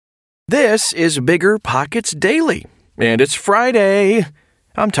This is Bigger Pockets Daily, and it's Friday.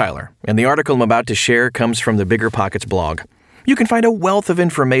 I'm Tyler, and the article I'm about to share comes from the Bigger Pockets blog. You can find a wealth of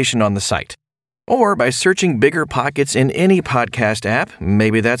information on the site, or by searching Bigger Pockets in any podcast app.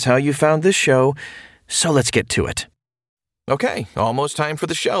 Maybe that's how you found this show. So let's get to it. Okay, almost time for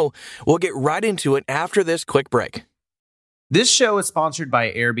the show. We'll get right into it after this quick break. This show is sponsored by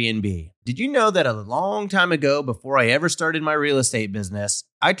Airbnb. Did you know that a long time ago, before I ever started my real estate business,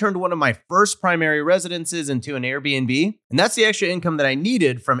 I turned one of my first primary residences into an Airbnb? And that's the extra income that I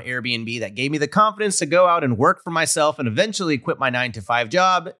needed from Airbnb that gave me the confidence to go out and work for myself and eventually quit my 9-to-5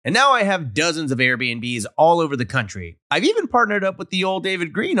 job. And now I have dozens of Airbnbs all over the country. I've even partnered up with the old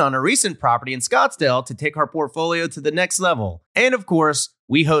David Green on a recent property in Scottsdale to take our portfolio to the next level. And of course,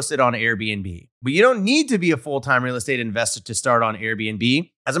 we host it on Airbnb. But you don't need to be a full-time real estate investor to start on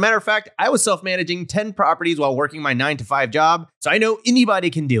Airbnb. As a matter of fact, I was self-managing 10 properties while working my 9-to-5 job, so I know anybody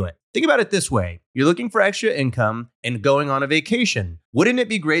can do it. Think about it this way. You're looking for extra income and going on a vacation. Wouldn't it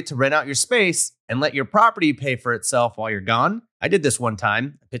be great to rent out your space and let your property pay for itself while you're gone? I did this one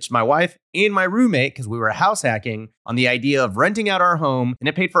time. I pitched my wife and my roommate, because we were house hacking, on the idea of renting out our home, and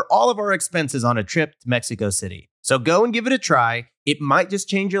it paid for all of our expenses on a trip to Mexico City. So go and give it a try. It might just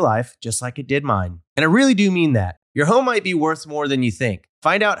change your life, just like it did mine. And I really do mean that. Your home might be worth more than you think.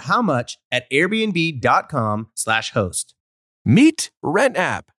 Find out how much at airbnb.com/host. Meet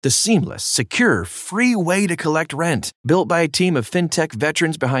RentApp, the seamless, secure, free way to collect rent. Built by a team of fintech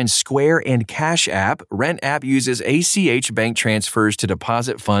veterans behind Square and Cash App, RentApp uses ACH bank transfers to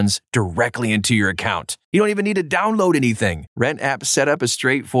deposit funds directly into your account. You don't even need to download anything. RentApp setup is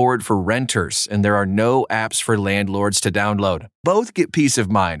straightforward for renters, and there are no apps for landlords to download. Both get peace of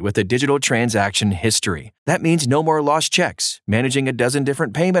mind with a digital transaction history. That means no more lost checks, managing a dozen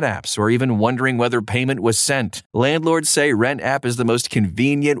different payment apps, or even wondering whether payment was sent. Landlords say RentApp is the most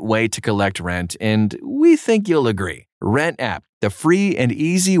convenient way to collect rent, and we think you'll agree. RentApp, the free and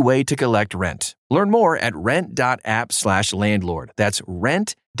easy way to collect rent. Learn more at rent.app/landlord. That's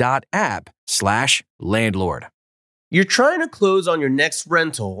rent.app/landlord. You're trying to close on your next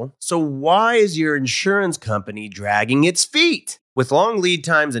rental, so why is your insurance company dragging its feet? With long lead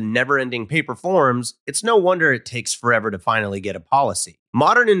times and never-ending paper forms, it's no wonder it takes forever to finally get a policy.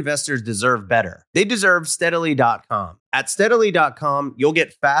 Modern investors deserve better. They deserve Steadily.com. At Steadily.com, you'll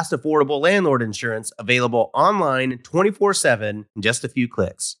get fast, affordable landlord insurance available online 24/7 in just a few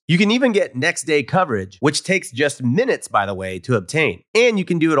clicks. You can even get next-day coverage, which takes just minutes, by the way, to obtain. And you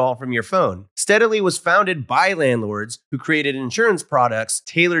can do it all from your phone. Steadily was founded by landlords who created insurance products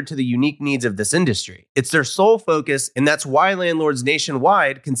tailored to the unique needs of this industry. It's their sole focus, and that's why landlords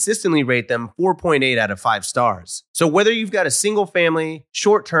nationwide consistently rate them 4.8 out of 5 stars. So whether you've got a single-family,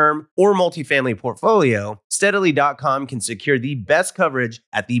 short-term, or multifamily portfolio, Steadily.com can secure the best coverage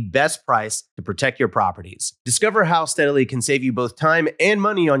at the best price to protect your properties. Discover how Steadily can save you both time and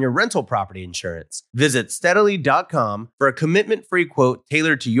money on your rental property insurance. Visit Steadily.com for a commitment-free quote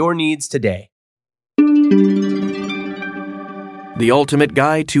tailored to your needs today. The ultimate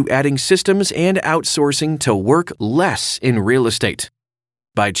guide to adding systems and outsourcing to work less in real estate.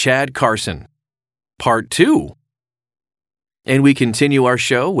 By Chad Carson. Part 2. And we continue our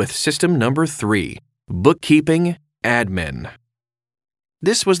show with system number 3, bookkeeping admin.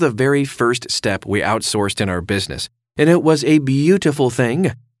 This was the very first step we outsourced in our business, and it was a beautiful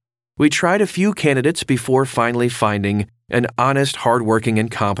thing. We tried a few candidates before finally finding an honest, hardworking, and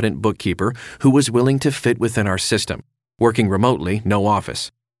competent bookkeeper who was willing to fit within our system, working remotely, no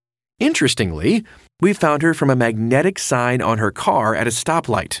office. Interestingly, we found her from a magnetic sign on her car at a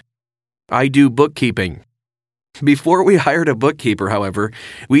stoplight. I do bookkeeping. Before we hired a bookkeeper, however,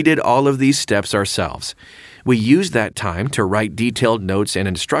 we did all of these steps ourselves. We used that time to write detailed notes and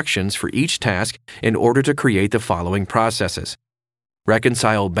instructions for each task in order to create the following processes: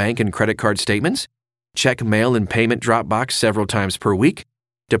 reconcile bank and credit card statements, check mail and payment drop box several times per week,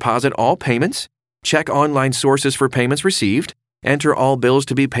 deposit all payments, check online sources for payments received, enter all bills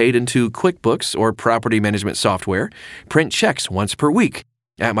to be paid into QuickBooks or property management software, print checks once per week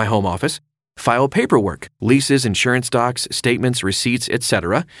at my home office, file paperwork, leases, insurance docs, statements, receipts,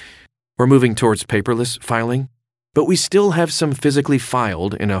 etc. We're moving towards paperless filing, but we still have some physically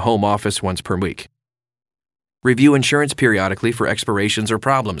filed in a home office once per week. Review insurance periodically for expirations or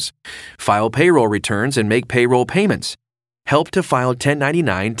problems. File payroll returns and make payroll payments. Help to file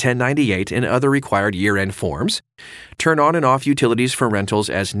 1099, 1098, and other required year-end forms. Turn on and off utilities for rentals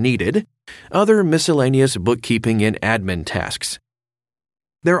as needed. Other miscellaneous bookkeeping and admin tasks.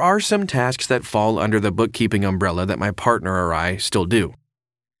 There are some tasks that fall under the bookkeeping umbrella that my partner or I still do.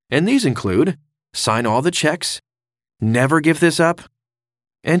 And these include sign all the checks, never give this up,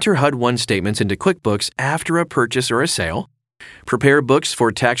 Enter HUD-1 statements into QuickBooks after a purchase or a sale. Prepare books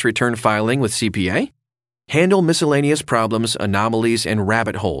for tax return filing with CPA. Handle miscellaneous problems, anomalies, and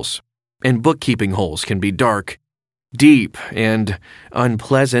rabbit holes. And bookkeeping holes can be dark, deep, and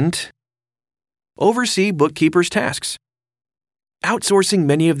unpleasant. Oversee bookkeeper's tasks. Outsourcing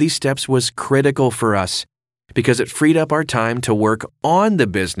many of these steps was critical for us because it freed up our time to work on the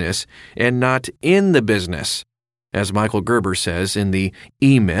business and not in the business, as Michael Gerber says in the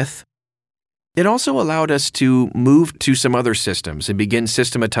E-Myth. It also allowed us to move to some other systems and begin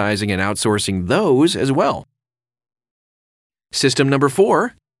systematizing and outsourcing those as well. System number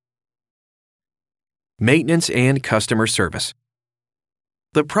 4, maintenance and customer service.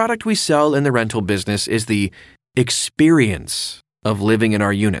 The product we sell in the rental business is the experience of living in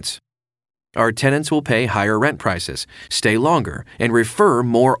our units. Our tenants will pay higher rent prices, stay longer, and refer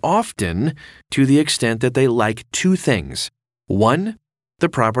more often to the extent that they like 2 things. 1, the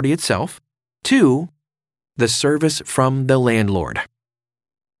property itself. 2, the service from the landlord.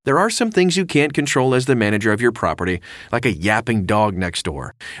 There are some things you can't control as the manager of your property, like a yapping dog next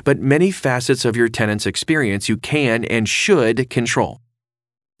door, but many facets of your tenant's experience you can and should control.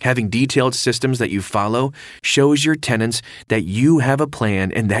 Having detailed systems that you follow shows your tenants that you have a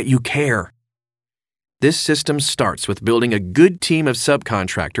plan and that you care. This system starts with building a good team of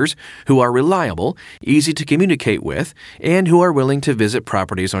subcontractors who are reliable, easy to communicate with, and who are willing to visit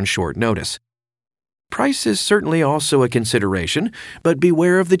properties on short notice. Price is certainly also a consideration, but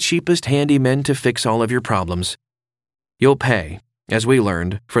beware of the cheapest handymen to fix all of your problems. You'll pay, as we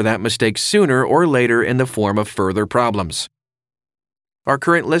learned, for that mistake sooner or later in the form of further problems. Our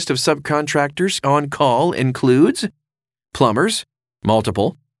current list of subcontractors on call includes plumbers,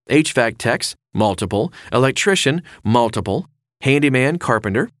 multiple, HVAC techs, multiple, electrician, multiple, handyman,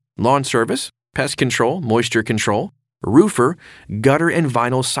 carpenter, lawn service, pest control, moisture control, roofer, gutter and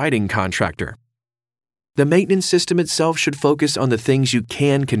vinyl siding contractor. The maintenance system itself should focus on the things you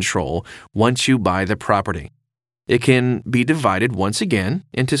can control once you buy the property. It can be divided once again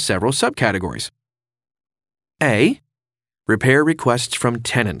into several subcategories. A. Repair requests from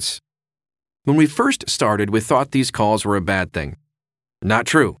tenants. When we first started, we thought these calls were a bad thing. Not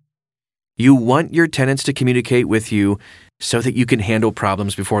true. You want your tenants to communicate with you so that you can handle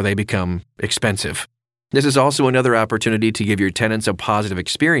problems before they become expensive. This is also another opportunity to give your tenants a positive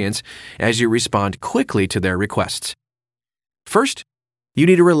experience as you respond quickly to their requests. First, you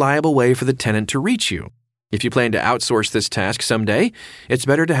need a reliable way for the tenant to reach you. If you plan to outsource this task someday, it's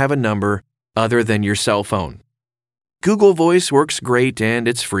better to have a number other than your cell phone. Google Voice works great and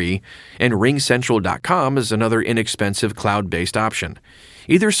it's free, and RingCentral.com is another inexpensive cloud-based option.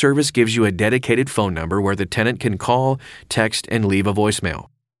 Either service gives you a dedicated phone number where the tenant can call, text, and leave a voicemail.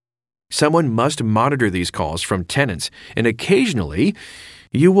 Someone must monitor these calls from tenants, and occasionally,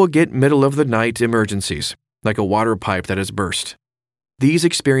 you will get middle-of-the-night emergencies, like a water pipe that has burst. These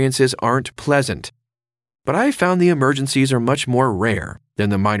experiences aren't pleasant, but I found the emergencies are much more rare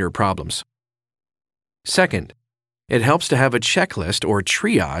than the minor problems. Second, it helps to have a checklist or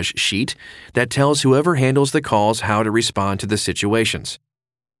triage sheet that tells whoever handles the calls how to respond to the situations.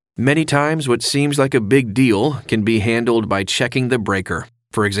 Many times, what seems like a big deal can be handled by checking the breaker,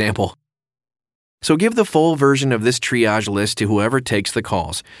 for example. So give the full version of this triage list to whoever takes the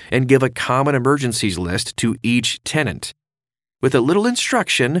calls, and give a common emergencies list to each tenant. With a little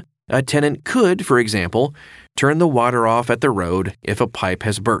instruction, a tenant could, for example, turn the water off at the road if a pipe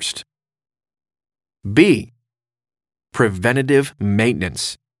has burst. B. Preventative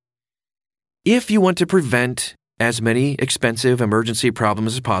maintenance. If you want to prevent as many expensive emergency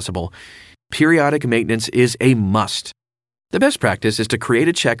problems as possible, periodic maintenance is a must. The best practice is to create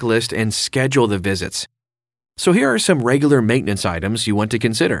a checklist and schedule the visits. So here are some regular maintenance items you want to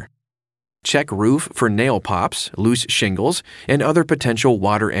consider. Check roof for nail pops, loose shingles, and other potential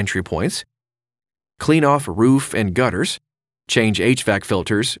water entry points. Clean off roof and gutters. Change HVAC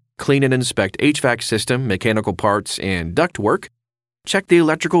filters. Clean and inspect HVAC system, mechanical parts, and ductwork. Check the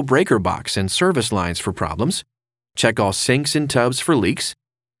electrical breaker box and service lines for problems. Check all sinks and tubs for leaks.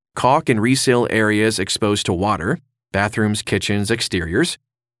 Caulk and reseal areas exposed to water, bathrooms, kitchens, exteriors.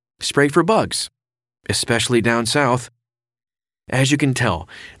 Spray for bugs, especially down south. As you can tell,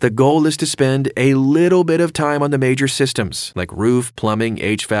 the goal is to spend a little bit of time on the major systems like roof, plumbing,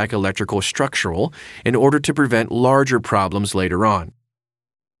 HVAC, electrical, structural, in order to prevent larger problems later on.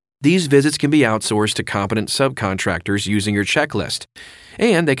 These visits can be outsourced to competent subcontractors using your checklist,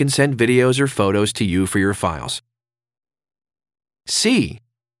 and they can send videos or photos to you for your files. C.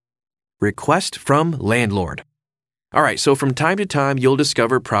 Request from landlord. All right, so from time to time, you'll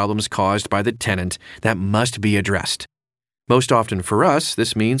discover problems caused by the tenant that must be addressed. Most often for us,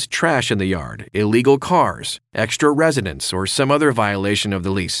 this means trash in the yard, illegal cars, extra residents, or some other violation of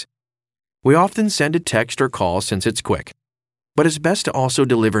the lease. We often send a text or call since it's quick, but it's best to also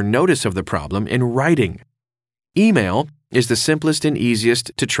deliver notice of the problem in writing. Email is the simplest and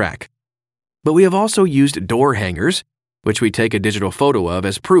easiest to track, but we have also used door hangers, which we take a digital photo of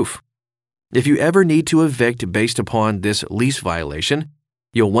as proof. If you ever need to evict based upon this lease violation,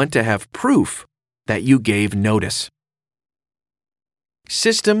 you'll want to have proof that you gave notice.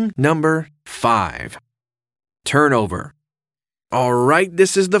 System number 5. Turnover. All right,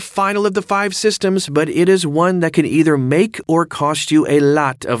 this is the final of the 5 systems, but it is one that can either make or cost you a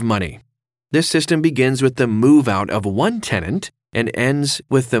lot of money. This system begins with the move out of one tenant and ends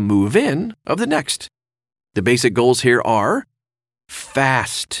with the move in of the next. The basic goals here are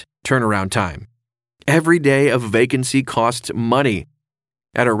fast turnaround time. Every day of vacancy costs money.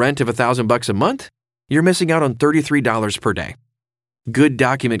 At a rent of $1,000 a month, you're missing out on $33 per day. Good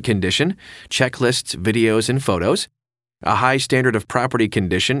document condition, checklists, videos, and photos, a high standard of property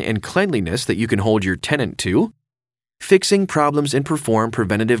condition and cleanliness that you can hold your tenant to, fixing problems and perform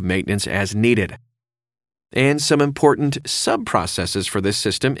preventative maintenance as needed. And some important sub-processes for this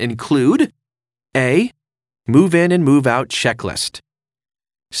system include A. Move in and move out checklist.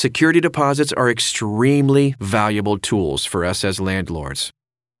 Security deposits are extremely valuable tools for us as landlords.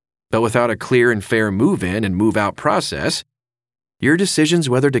 But without a clear and fair move in and move out process, your decisions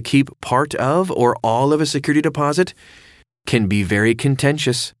whether to keep part of or all of a security deposit can be very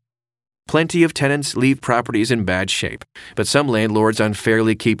contentious. Plenty of tenants leave properties in bad shape, but some landlords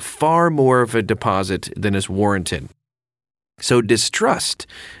unfairly keep far more of a deposit than is warranted. So distrust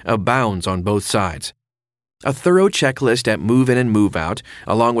abounds on both sides. A thorough checklist at move in and move out,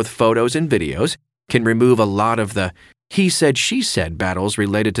 along with photos and videos, can remove a lot of the he said, she said battles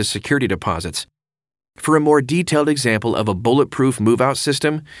related to security deposits. For a more detailed example of a bulletproof move-out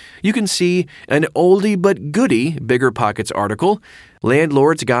system, you can see an oldie but goodie BiggerPockets article,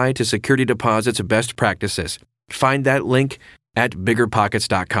 Landlord's Guide to Security Deposits Best Practices. Find that link at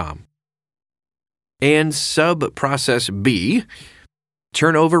biggerpockets.com. And sub-process B,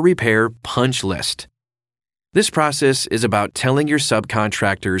 turnover repair punch list. This process is about telling your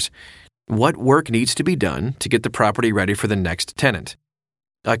subcontractors what work needs to be done to get the property ready for the next tenant.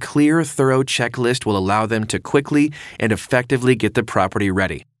 A clear, thorough checklist will allow them to quickly and effectively get the property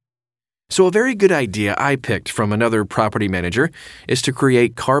ready. So a very good idea I picked from another property manager is to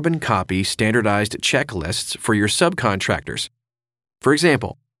create carbon copy standardized checklists for your subcontractors. For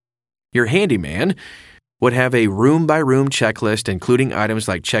example, your handyman would have a room-by-room checklist including items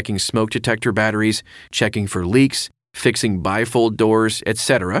like checking smoke detector batteries, checking for leaks, fixing bifold doors,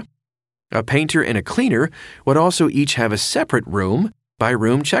 etc. A painter and a cleaner would also each have a separate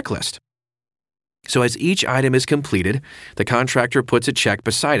room-by-room checklist. So as each item is completed, the contractor puts a check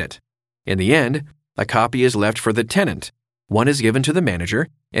beside it. In the end, a copy is left for the tenant, one is given to the manager,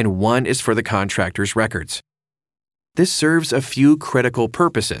 and one is for the contractor's records. This serves a few critical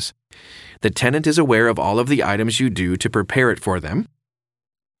purposes. The tenant is aware of all of the items you do to prepare it for them.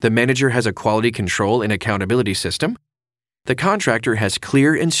 The manager has a quality control and accountability system. The contractor has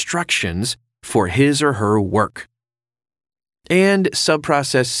clear instructions for his or her work. And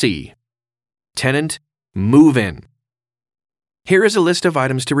subprocess C, tenant move-in. Here is a list of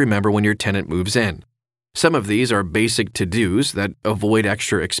items to remember when your tenant moves in. Some of these are basic to-dos that avoid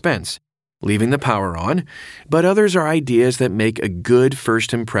extra expense, leaving the power on, but others are ideas that make a good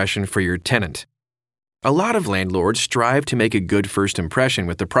first impression for your tenant. A lot of landlords strive to make a good first impression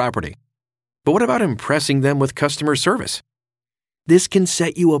with the property. But what about impressing them with customer service? This can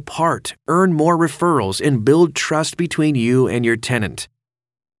set you apart, earn more referrals, and build trust between you and your tenant.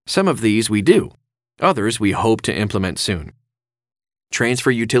 Some of these we do. Others we hope to implement soon.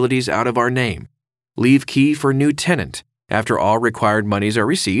 Transfer utilities out of our name. Leave key for new tenant after all required monies are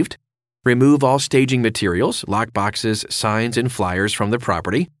received. Remove all staging materials, lock boxes, signs, and flyers from the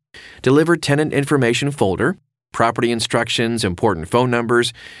property. Deliver tenant information folder, property instructions, important phone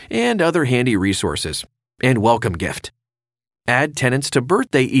numbers, and other handy resources. And welcome gift. Add tenants to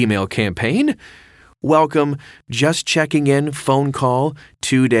birthday email campaign. Welcome, just checking in phone call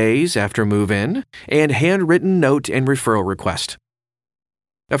 2 days after move-in, and handwritten note and referral request.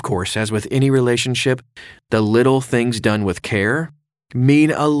 Of course, as with any relationship, the little things done with care mean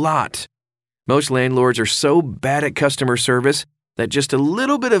a lot. Most landlords are so bad at customer service that just a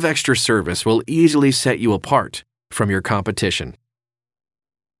little bit of extra service will easily set you apart from your competition.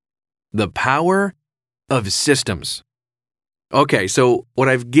 The power of systems. Okay, so what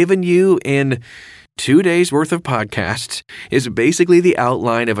I've given you in 2 days worth of podcasts is basically the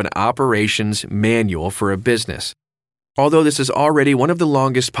outline of an operations manual for a business. Although this is already one of the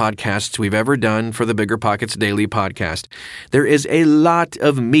longest podcasts we've ever done for the Bigger Pockets Daily podcast, there is a lot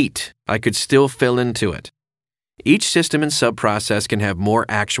of meat I could still fill into it. Each system and sub-process can have more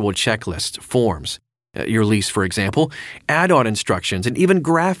actual checklists, forms, your lease, for example, add-on instructions, and even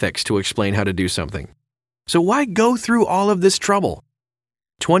graphics to explain how to do something. So why go through all of this trouble?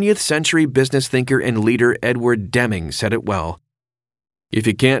 20th century business thinker and leader Edward Deming said it well. If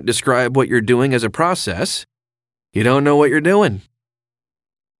you can't describe what you're doing as a process, you don't know what you're doing.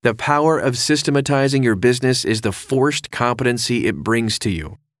 The power of systematizing your business is the forced competency it brings to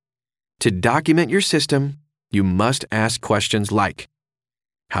you. To document your system, you must ask questions like,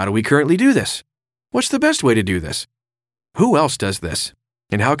 how do we currently do this? What's the best way to do this? Who else does this?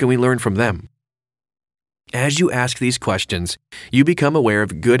 And how can we learn from them? As you ask these questions, you become aware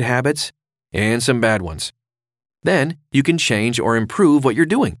of good habits and some bad ones. Then you can change or improve what you're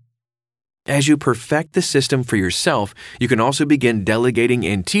doing. As you perfect the system for yourself, you can also begin delegating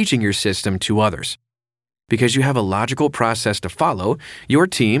and teaching your system to others. Because you have a logical process to follow, your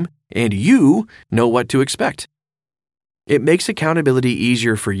team and you know what to expect. It makes accountability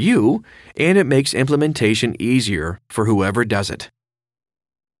easier for you, and it makes implementation easier for whoever does it.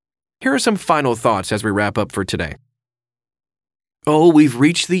 Here are some final thoughts as we wrap up for today. Oh, we've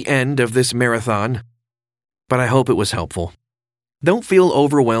reached the end of this marathon, but I hope it was helpful. Don't feel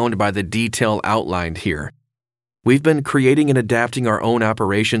overwhelmed by the detail outlined here. We've been creating and adapting our own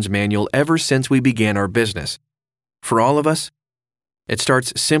operations manual ever since we began our business. For all of us, it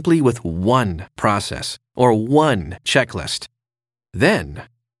starts simply with one process or one checklist. Then,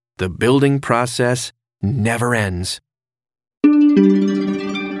 the building process never ends.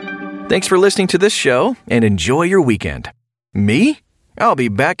 Thanks for listening to this show and enjoy your weekend. Me? I'll be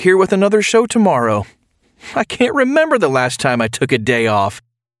back here with another show tomorrow. I can't remember the last time I took a day off.